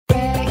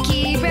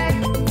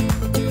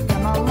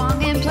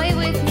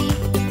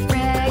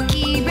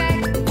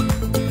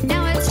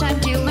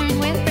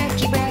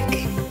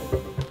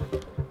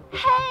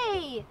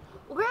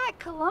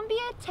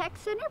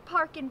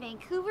park in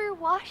Vancouver,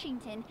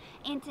 Washington,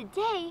 and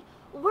today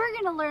we're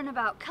going to learn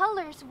about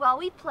colors while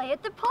we play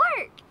at the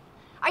park.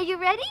 Are you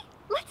ready?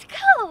 Let's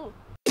go!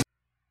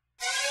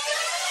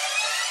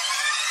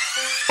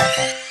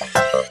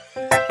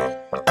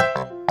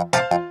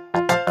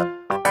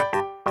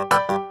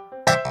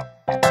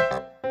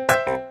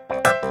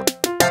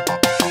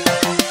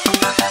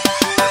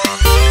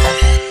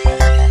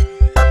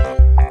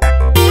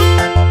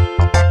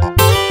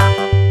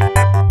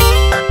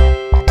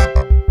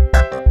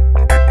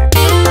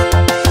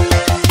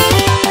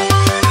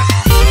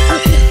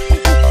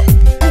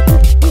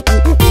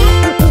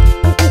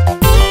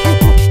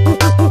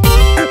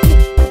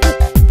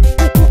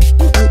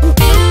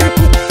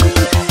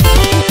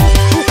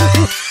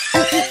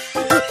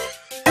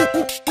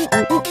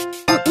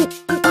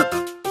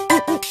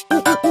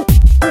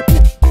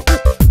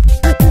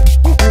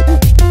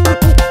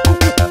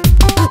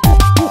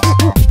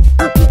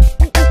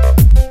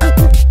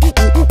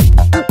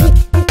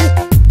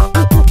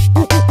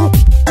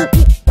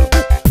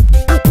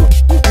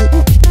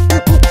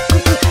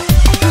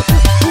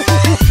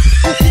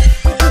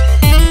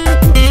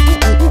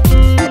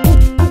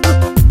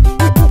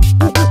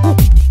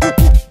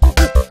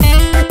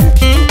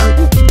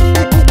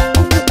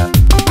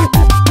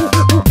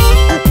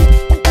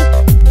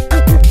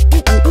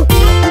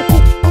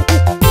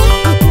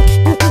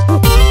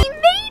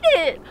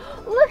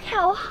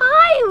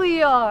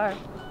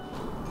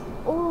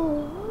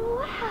 Oh,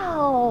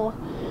 wow!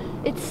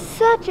 It's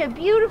such a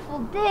beautiful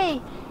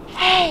day.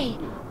 Hey,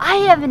 I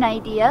have an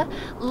idea.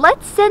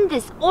 Let's send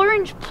this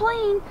orange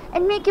plane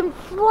and make him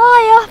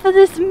fly off of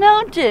this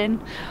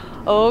mountain.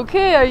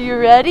 Okay, are you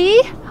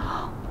ready?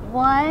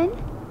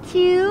 1,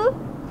 2,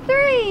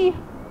 3.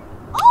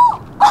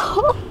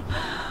 Oh!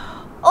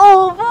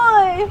 Oh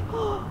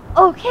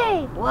boy!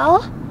 Okay,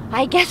 well,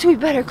 I guess we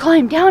better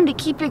climb down to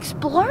keep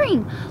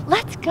exploring.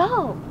 Let's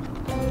go.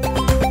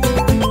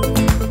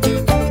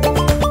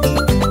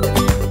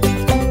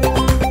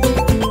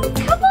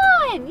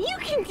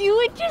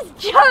 Just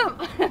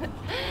jump!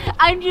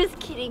 I'm just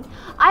kidding.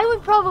 I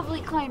would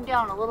probably climb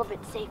down a little bit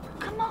safer.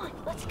 Come on,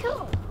 let's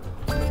go.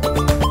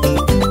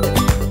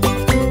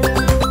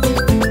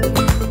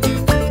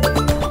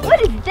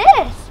 What is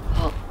this?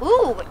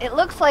 Ooh, it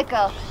looks like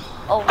a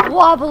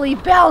wobbly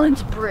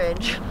balance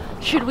bridge.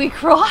 Should we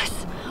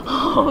cross?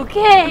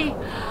 Okay.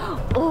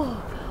 Oh,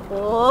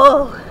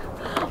 whoa,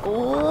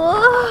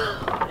 whoa.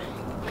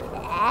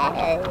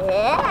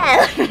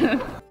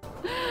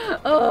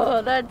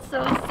 Oh, that's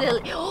so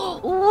silly.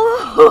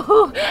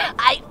 Ooh,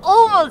 I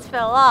almost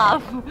fell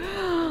off.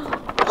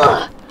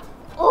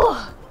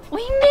 Oh, we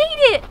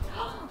made it.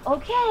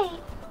 Okay,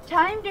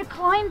 time to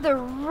climb the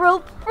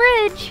rope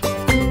bridge.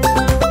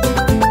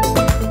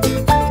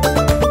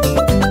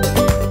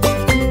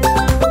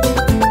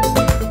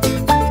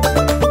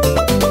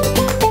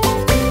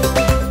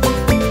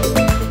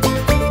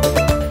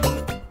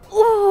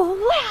 Oh,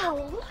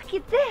 wow, look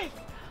at this.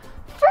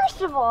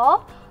 First of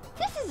all,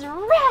 this is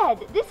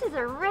red. This is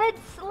a red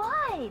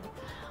slide.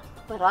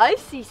 But I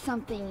see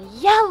something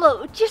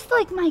yellow, just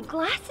like my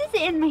glasses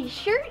and my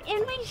shirt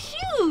and my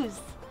shoes.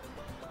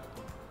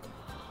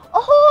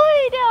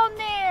 Ahoy down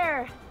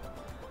there!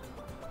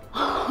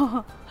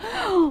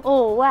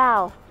 Oh,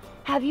 wow.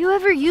 Have you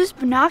ever used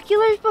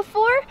binoculars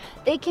before?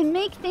 They can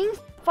make things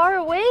far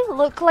away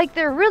look like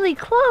they're really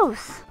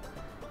close.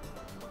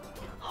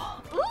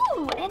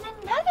 Ooh, and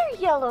another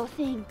yellow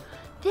thing.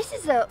 This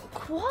is a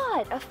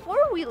quad, a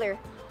four-wheeler.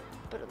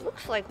 But it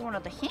looks like one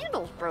of the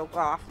handles broke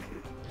off.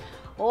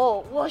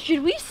 Oh, well,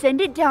 should we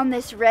send it down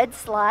this red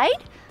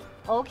slide?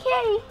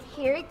 Okay,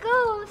 here it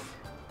goes.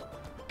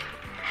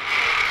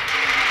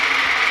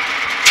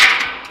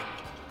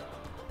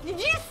 Did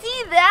you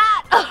see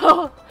that?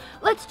 Oh,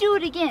 let's do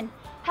it again.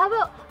 How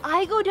about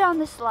I go down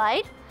the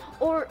slide,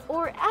 or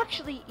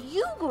actually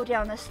you go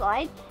down the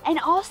slide, and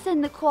I'll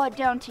send the quad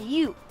down to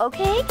you,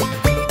 okay?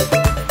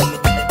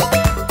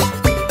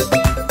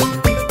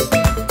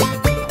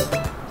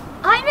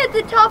 I'm at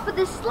the top of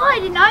the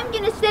slide and I'm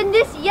gonna send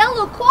this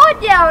yellow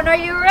quad down. Are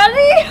you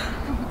ready?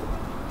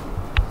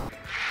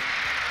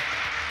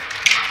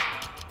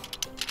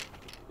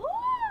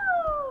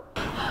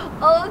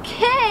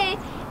 Okay,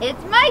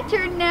 it's my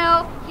turn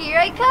now. Here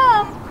I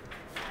come.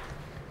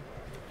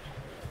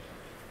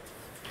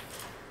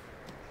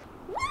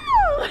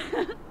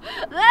 Woo!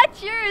 That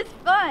sure is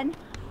fun.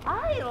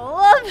 I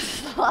love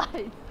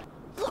slides.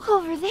 Look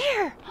over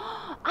there.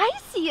 I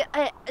see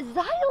a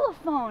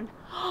xylophone.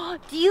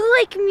 Do you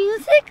like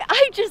music?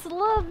 I just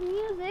love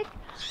music.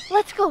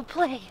 Let's go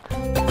play.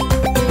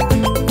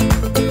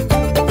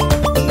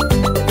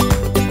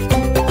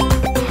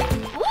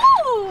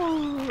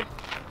 Ooh!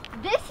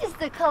 This is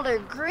the color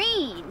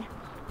green.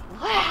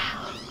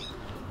 Wow.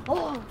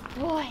 Oh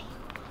boy.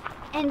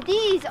 And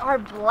these are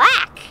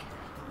black.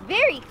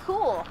 Very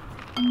cool.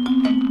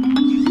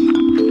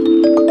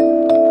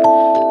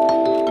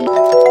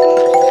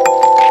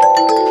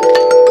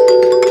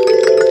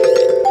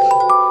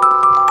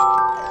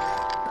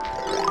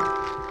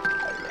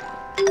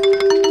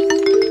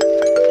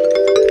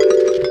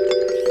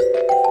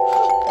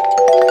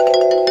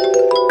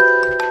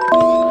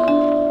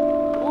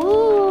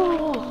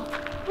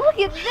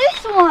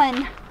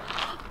 one.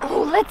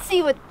 Oh, let's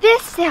see what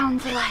this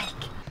sounds like.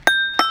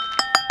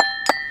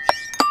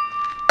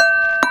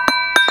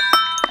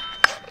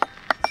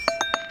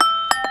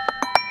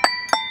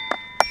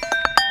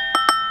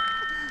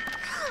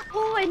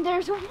 Oh, and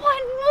there's one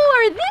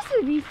more. This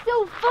would be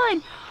so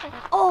fun.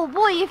 Oh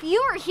boy, if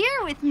you were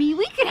here with me,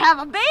 we could have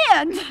a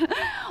band.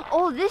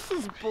 Oh, this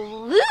is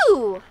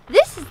blue.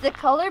 This is the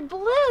color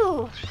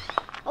blue.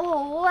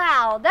 Oh,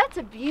 wow, that's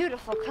a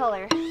beautiful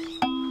color.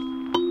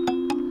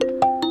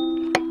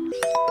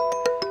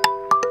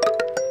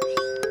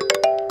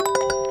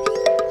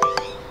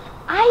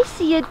 I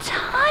see a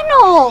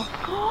tunnel.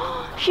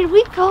 Should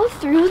we go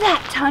through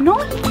that tunnel?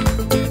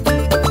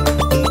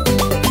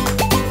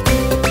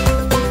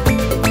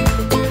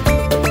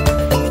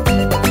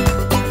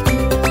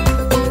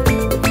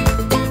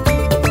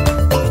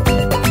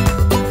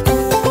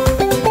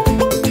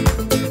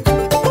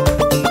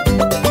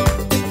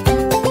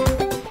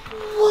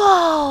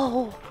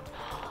 Whoa!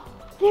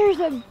 There's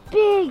a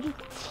big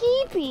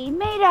teepee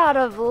made out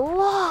of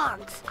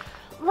logs.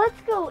 Let's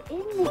go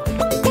in there.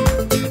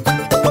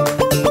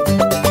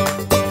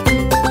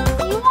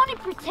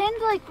 Pretend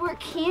like we're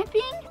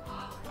camping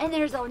and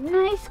there's a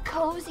nice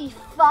cozy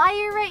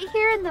fire right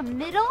here in the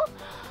middle.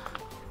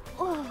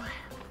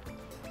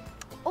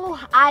 Oh,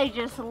 I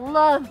just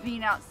love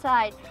being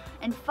outside.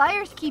 And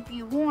fires keep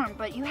you warm,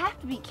 but you have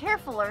to be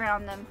careful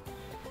around them.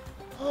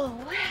 Oh,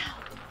 wow.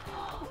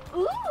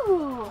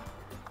 Ooh,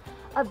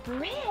 a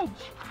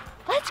bridge.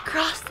 Let's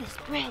cross this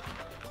bridge.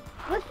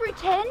 Let's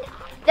pretend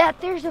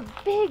that there's a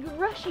big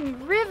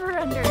rushing river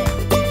under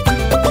it.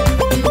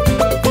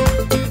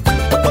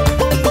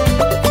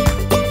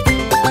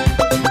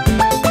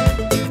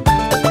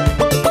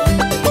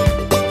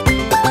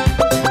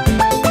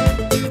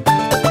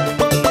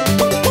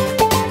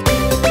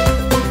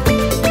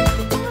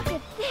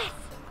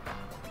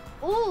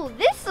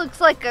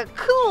 Like a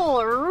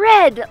cool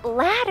red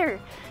ladder.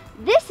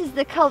 This is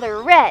the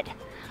color red.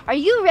 Are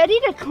you ready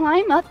to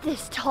climb up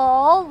this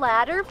tall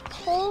ladder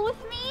pole with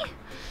me?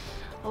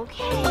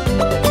 Okay.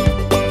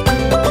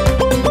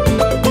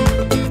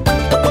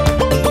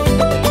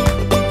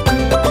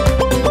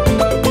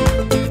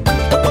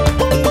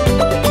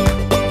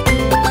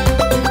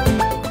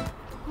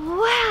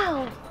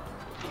 Wow,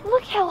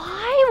 look how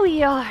high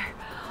we are.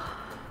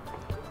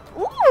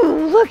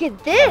 Ooh, look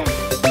at this.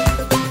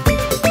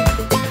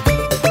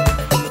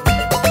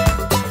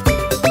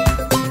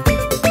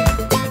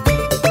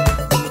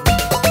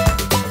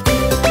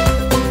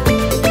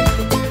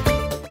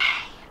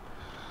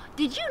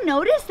 Did you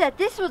notice that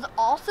this was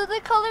also the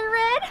color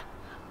red?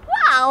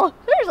 Wow,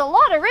 there's a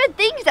lot of red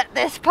things at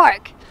this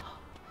park.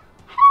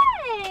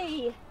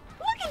 Hey,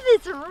 look at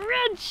this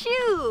red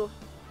shoe.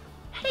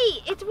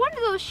 Hey, it's one of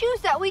those shoes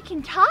that we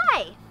can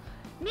tie.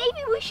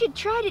 Maybe we should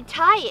try to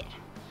tie it.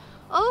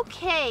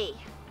 Okay,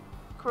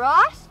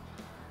 cross,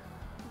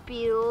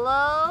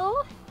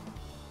 below.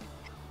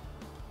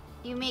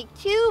 You make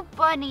 2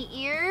 bunny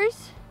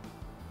ears,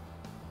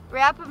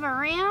 wrap them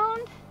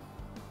around.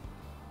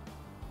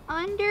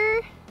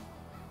 Under.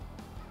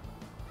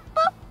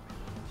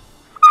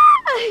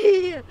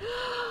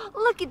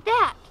 Look at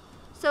that.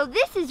 So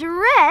this is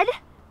red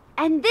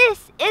and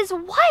this is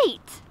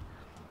white.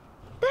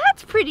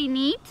 That's pretty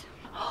neat.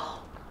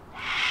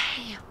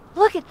 Hey,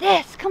 look at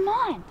this. Come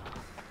on.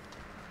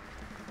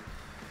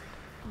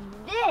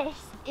 This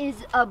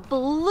is a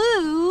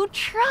blue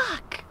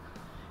truck.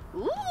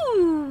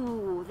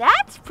 Ooh,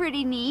 that's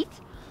pretty neat.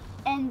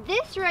 And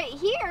this right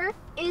here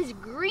is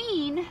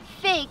green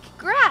fake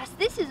grass.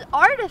 This is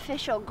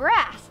artificial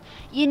grass.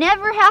 You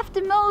never have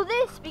to mow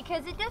this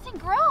because it doesn't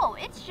grow.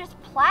 It's just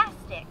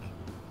plastic.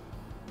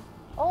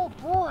 Oh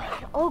boy.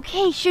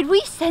 Okay, should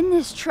we send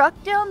this truck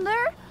down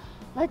there?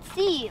 Let's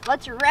see.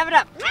 Let's rev it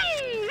up.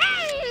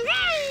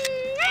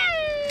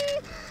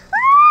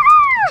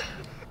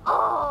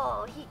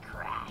 Oh, he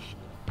crashed.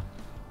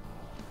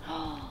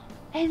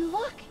 And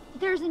look,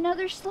 there's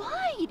another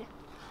slide.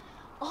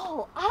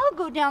 Oh, I'll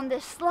go down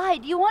this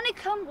slide. You want to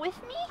come with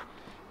me?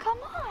 Come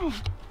on.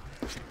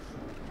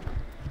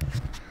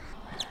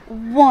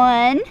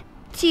 1,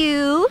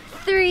 2,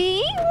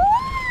 3.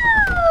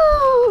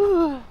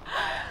 Woo!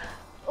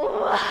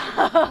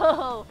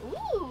 Whoa!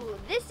 Ooh,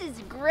 this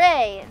is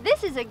gray.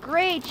 This is a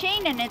gray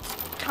chain and it's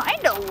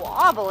kind of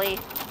wobbly.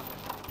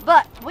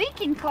 But we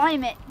can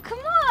climb it.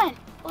 Come on.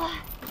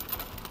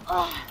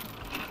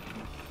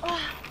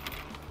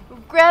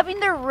 Grabbing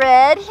the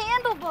red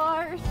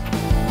handlebars.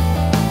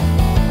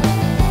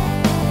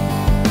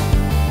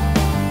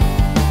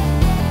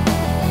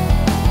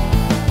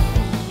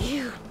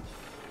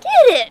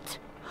 It!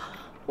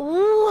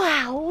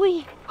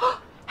 Wow!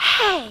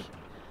 Hey!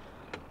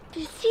 Do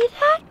you see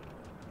that?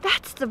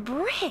 That's the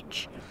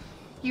bridge.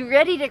 You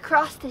ready to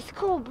cross this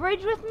cool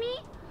bridge with me?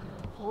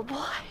 Oh boy.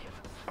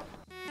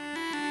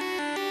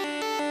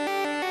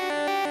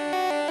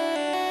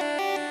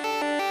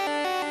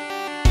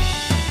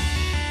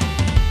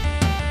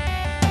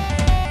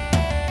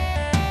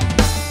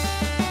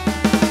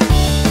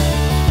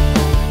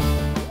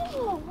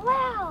 Oh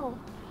wow!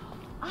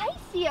 I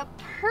see a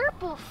purple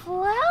purple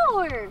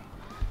flower.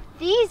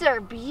 These are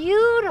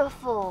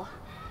beautiful.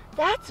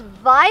 That's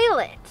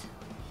violet.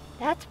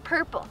 That's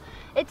purple.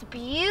 It's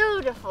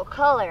beautiful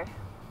color.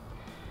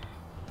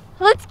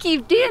 Let's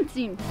keep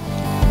dancing. Look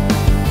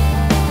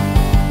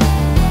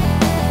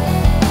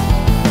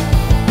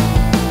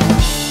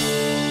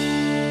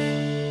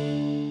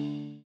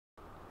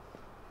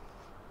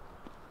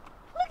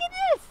at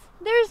this.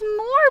 There's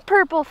more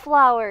purple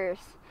flowers.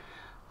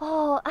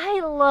 Oh,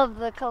 I love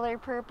the color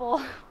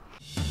purple.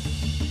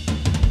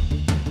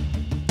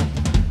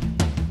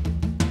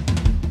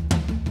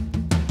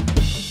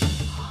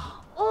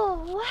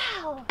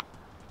 Wow,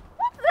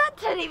 what's that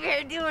teddy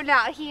bear doing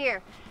out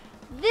here?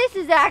 This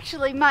is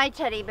actually my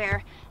teddy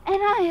bear,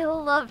 and I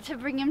love to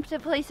bring him to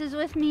places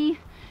with me.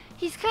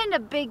 He's kind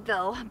of big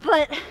though,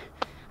 but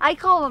I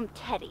call him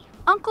Teddy.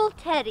 Uncle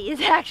Teddy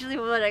is actually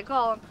what I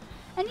call him,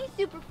 and he's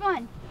super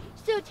fun.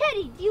 So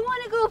Teddy, do you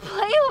want to go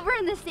play over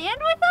in the sand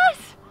with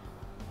us?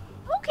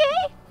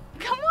 Okay,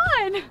 come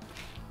on.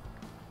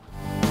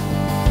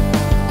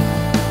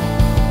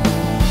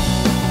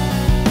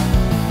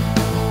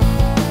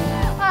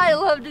 I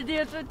love to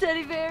dance with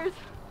teddy bears.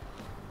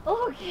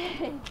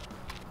 Okay,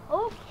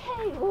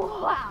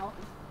 wow.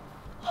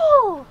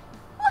 Oh,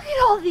 look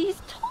at all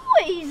these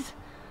toys.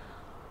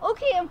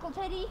 Okay, Uncle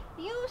Teddy,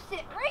 you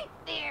sit right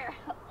there.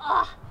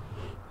 Oh,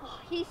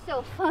 he's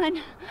so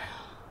fun.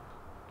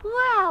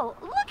 Wow,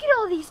 look at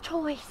all these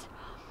toys.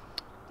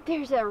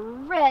 There's a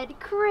red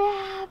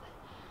crab,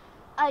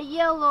 a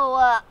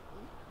yellow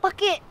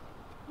bucket.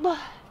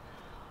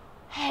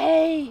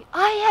 Hey,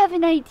 I have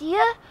an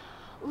idea.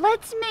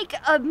 Let's make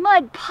a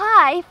mud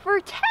pie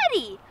for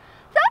Teddy.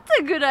 That's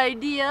a good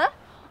idea.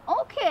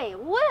 Okay,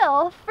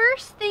 well,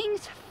 first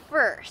things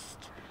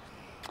first.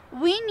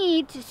 We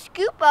need to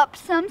scoop up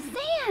some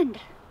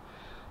sand.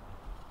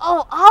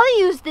 Oh, I'll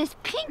use this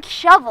pink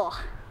shovel.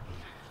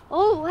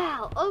 Oh,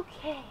 wow,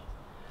 okay.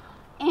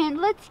 And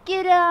let's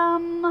get,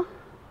 oh,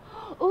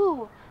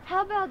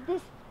 how about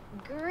this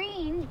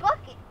green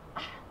bucket?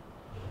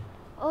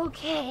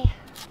 Okay,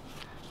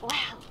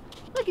 wow.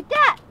 Look at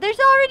that, there's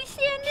already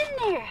sand in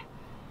there.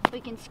 We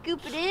can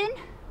scoop it in,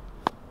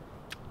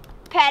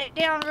 pat it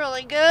down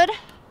really good.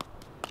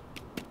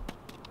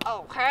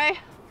 Okay.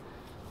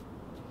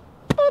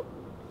 Boop.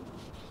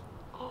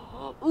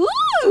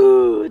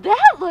 Ooh,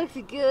 that looks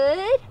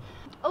good.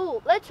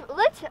 Oh, let's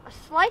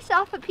slice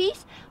off a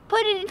piece,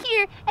 put it in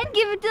here, and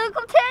give it to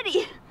Uncle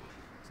Teddy.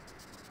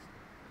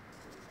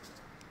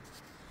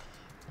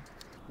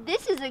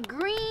 This is a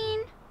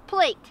green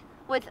plate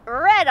with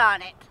red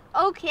on it.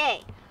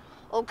 Okay.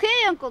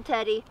 Okay, Uncle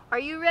Teddy, are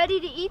you ready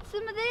to eat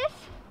some of this?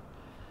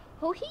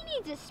 Oh, he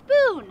needs a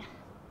spoon.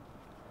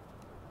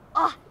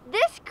 Ah,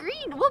 this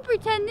green, we'll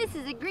pretend this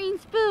is a green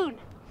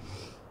spoon.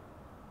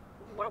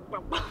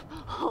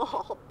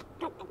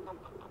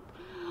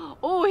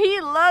 Oh, he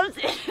loves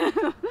it.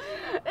 Isn't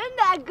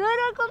that good,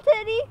 Uncle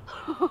Teddy?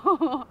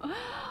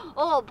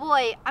 Oh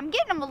boy, I'm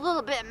getting him a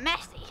little bit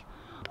messy.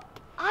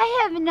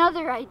 I have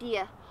another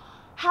idea.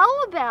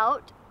 How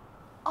about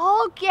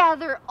I'll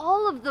gather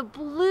all of the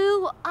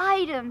blue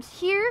items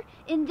here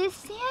in this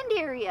sand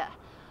area.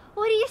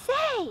 What do you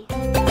say?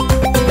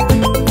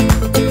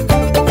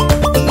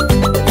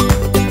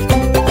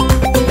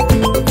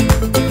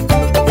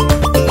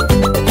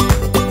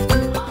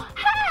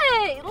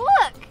 Hey,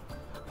 look!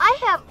 I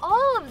have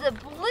all of the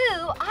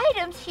blue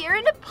items here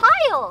in a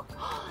pile.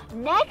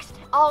 Next,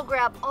 I'll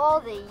grab all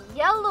the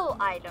yellow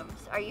items.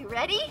 Are you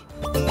ready?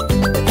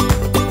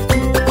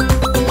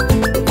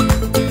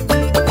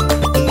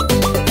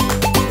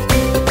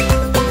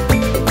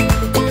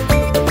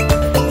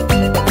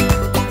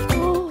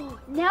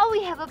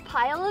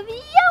 Pile of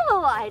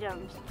yellow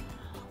items.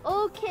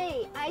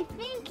 Okay, I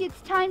think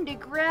it's time to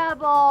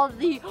grab all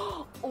the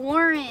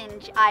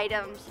orange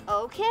items.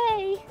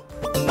 Okay.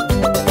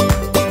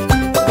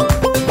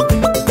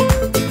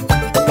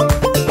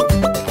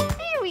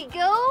 There we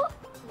go.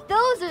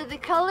 Those are the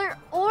color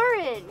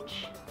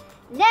orange.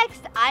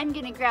 Next, I'm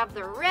gonna grab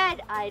the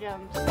red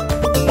items.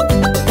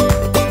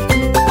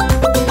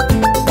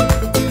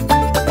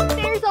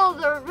 There's all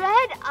the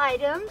red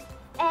items.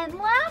 And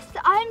last,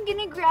 I'm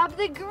gonna grab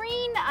the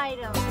green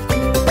item.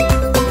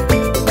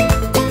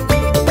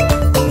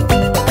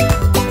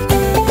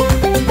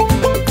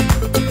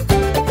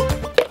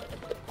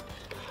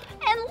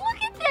 And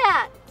look at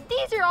that!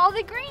 These are all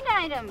the green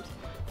items.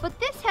 But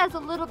this has a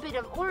little bit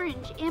of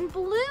orange and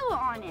blue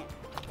on it.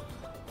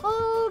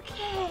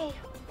 Okay.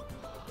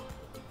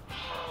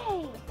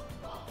 Hey,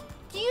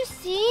 do you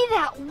see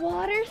that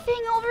water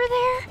thing over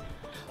there?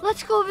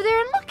 Let's go over there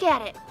and look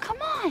at it. Come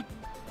on.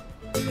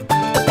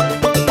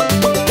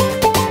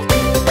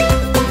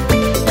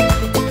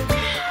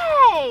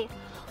 Hey,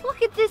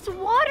 look at this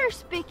water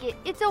spigot.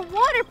 It's a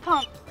water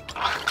pump.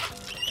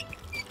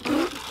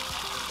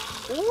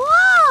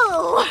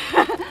 Whoa!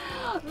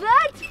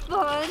 That's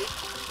fun.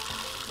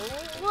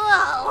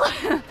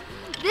 Whoa!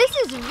 This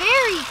is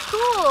very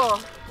cool.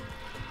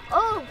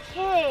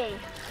 Okay.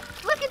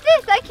 Look at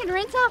this. I can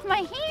rinse off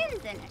my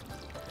hands in it.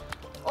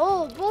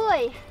 Oh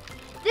boy.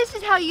 this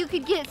is how you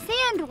could get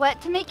sand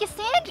wet to make a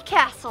sand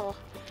castle.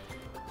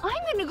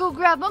 I'm gonna go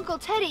grab Uncle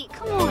Teddy.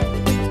 Come on.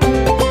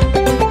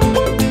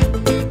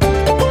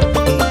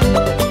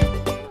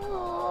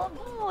 Oh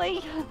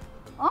boy.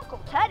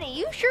 Uncle Teddy,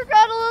 you sure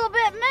got a little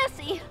bit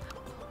messy.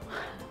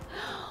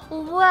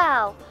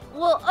 Wow.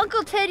 Well,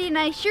 Uncle Teddy and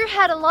I sure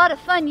had a lot of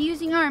fun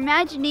using our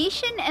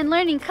imagination and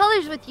learning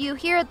colors with you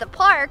here at the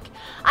park.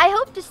 I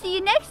hope to see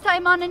you next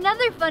time on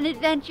another fun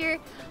adventure.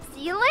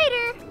 See you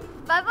later.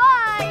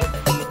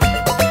 Bye-bye.